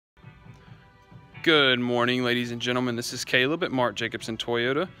Good morning, ladies and gentlemen. This is Caleb at Mark Jacobson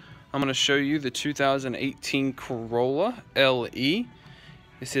Toyota. I'm going to show you the 2018 Corolla LE.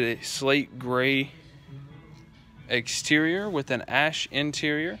 It's a slate gray exterior with an ash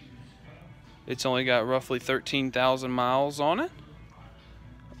interior. It's only got roughly 13,000 miles on it.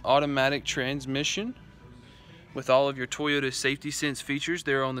 Automatic transmission with all of your Toyota Safety Sense features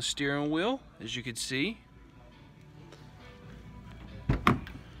there on the steering wheel, as you can see.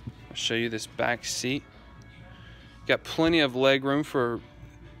 I'll show you this back seat. Got plenty of leg room for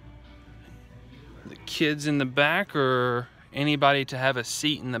the kids in the back or anybody to have a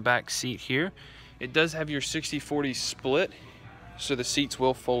seat in the back seat here. It does have your 60/40 split, so the seats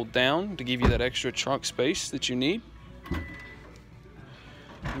will fold down to give you that extra trunk space that you need.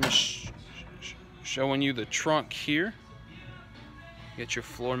 I'm showing you the trunk here. Get your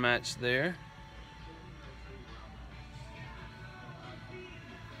floor mats there.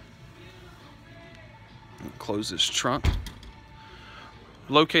 Close this trunk.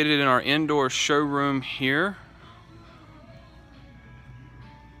 Located in our indoor showroom here.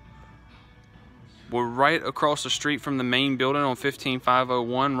 We're right across the street from the main building on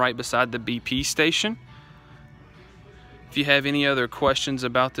 15501, right beside the BP station. If you have any other questions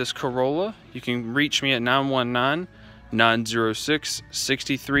about this Corolla, you can reach me at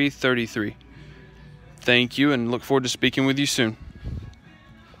 919-906-6333. Thank you, and look forward to speaking with you soon.